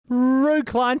Ruud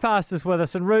Kleinpast is with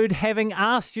us. And Ruud, having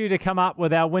asked you to come up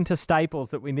with our winter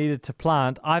staples that we needed to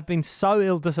plant, I've been so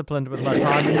ill-disciplined with my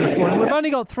timing this morning. We've only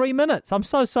got 3 minutes. I'm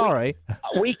so sorry.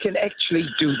 We can actually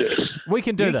do this. We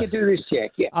can do this. We can do this,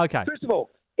 Jack. Yeah. Okay. First of all,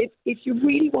 if you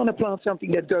really want to plant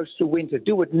something that goes through winter,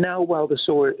 do it now while the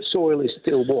soil is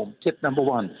still warm. Tip number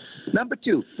 1. Number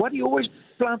 2, what do you always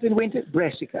plant in winter?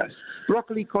 Brassicas,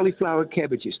 broccoli, cauliflower,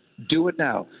 cabbages. Do it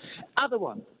now. Other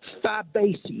one,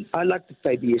 Fabaceae. I like the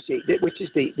Fabaceae, which is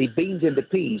the beans and the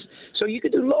peas. So you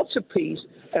can do lots of peas,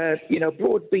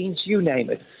 broad beans, you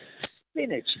name it.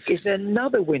 Spinach is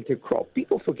another winter crop.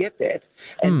 People forget that.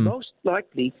 And most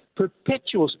likely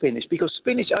perpetual spinach, because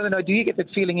spinach, I don't know, do you get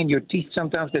that feeling in your teeth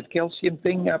sometimes, that calcium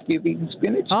thing after you've eaten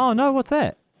spinach? Oh, no, what's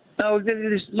that? Oh,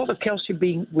 there's a lot of calcium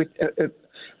being what do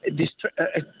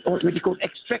you call it,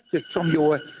 extracted from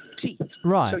your teeth.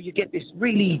 Right. So you get this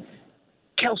really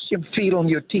calcium feel on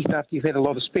your teeth after you've had a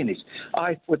lot of spinach.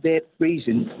 I, for that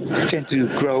reason, tend to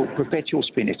grow perpetual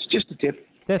spinach. Just a tip.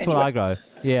 That's what I grow.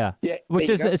 Yeah. Which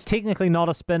is, it's technically not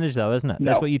a spinach though, isn't it? No,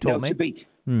 That's what you taught me. It's a beet.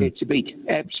 It's a beet.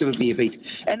 Absolutely a beet.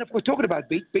 And if we're talking about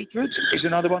beetroot is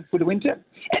another one for the winter.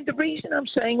 And the reason I'm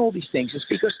saying all these things is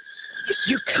because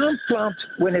you can't plant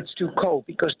when it's too cold,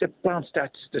 because the plant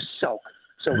starts to sulk.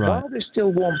 So while they're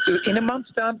still warm, in a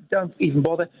month's time, don't even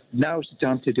bother. Now's the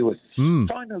time to do it.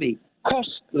 Finally,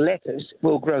 cost lettuce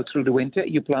will grow through the winter.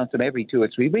 You plant them every 2 or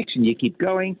 3 weeks and you keep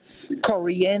going.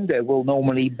 Coriander will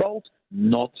normally bolt.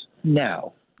 Not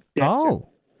now. That's okay.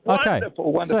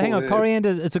 Wonderful. So hang on, coriander,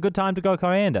 it's a good time to go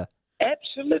coriander?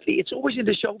 Absolutely. It's always in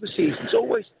the shoulder season. It's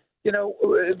always,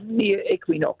 near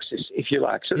equinoxes, if you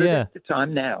like. So that's the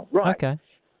time now. Right. Okay.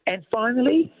 And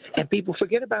finally, and people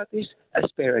forget about this,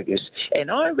 asparagus. And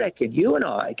I reckon you and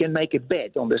I can make a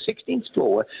bed on the 16th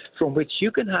floor from which you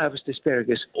can harvest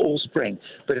asparagus all spring.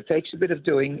 But it takes a bit of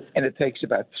doing, and it takes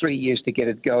about 3 years to get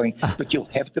it going. But you'll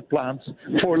have the plants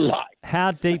for life. How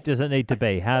deep does it need to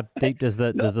be? How deep does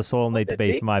the soil need to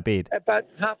be for my bed? About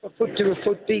half a foot to a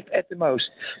foot deep at the most.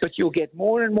 But you'll get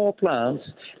more and more plants,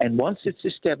 and once it's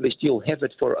established, you'll have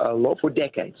it for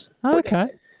decades. Okay.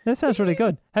 That sounds really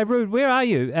good. Hey, Ruud, where are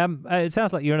you? It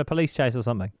sounds like you're in a police chase or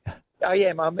something. I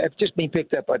am. I've just been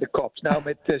picked up by the cops. Now I'm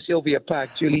at Sylvia Park.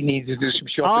 Julie needs to do some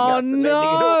shopping. Oh,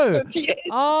 no.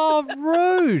 Oh,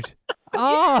 Ruud.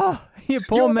 Oh, you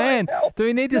poor man. Do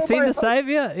we need to send a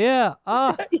saviour? Yeah.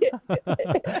 Oh.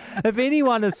 If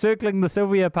anyone is circling the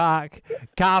Sylvia Park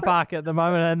car park at the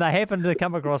moment and they happen to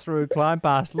come across Ruud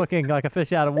Kleinpast looking like a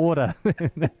fish out of water,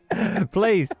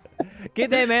 please get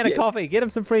that man a coffee. Get him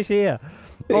some fresh air.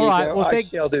 All right. Well, I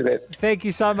shall do that. Thank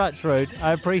you so much, Ruud.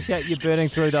 I appreciate you burning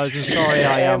through those, and sorry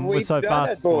I was so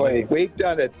fast. We've done it, boy. We've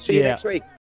done it. See you next week.